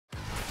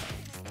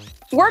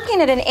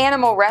Working at an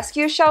animal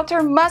rescue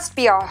shelter must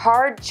be a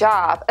hard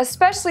job,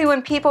 especially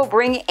when people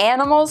bring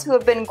animals who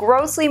have been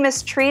grossly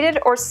mistreated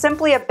or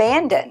simply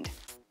abandoned.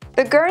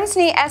 The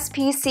Guernsey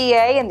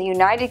SPCA in the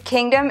United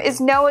Kingdom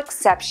is no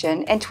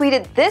exception and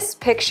tweeted this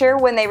picture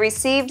when they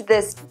received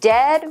this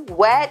dead,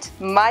 wet,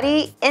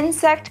 muddy,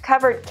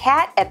 insect-covered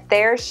cat at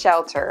their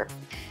shelter.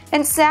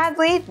 And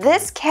sadly,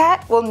 this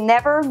cat will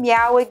never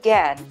meow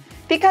again,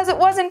 because it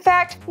was in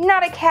fact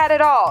not a cat at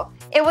all.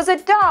 It was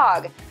a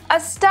dog, a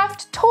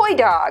stuffed toy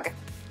dog.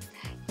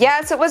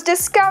 Yes, it was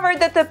discovered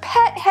that the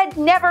pet had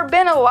never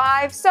been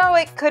alive, so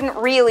it couldn't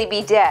really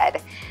be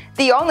dead.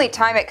 The only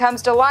time it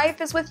comes to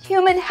life is with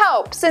human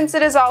help, since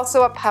it is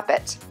also a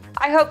puppet.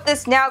 I hope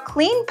this now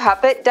clean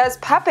puppet does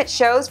puppet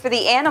shows for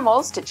the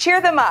animals to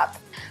cheer them up.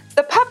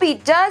 The puppy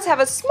does have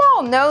a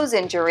small nose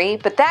injury,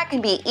 but that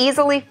can be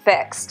easily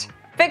fixed.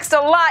 Fixed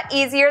a lot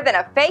easier than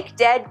a fake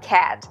dead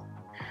cat.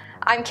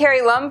 I'm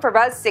Keri Lumm for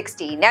Buzz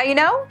 60. Now you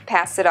know,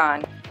 pass it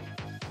on.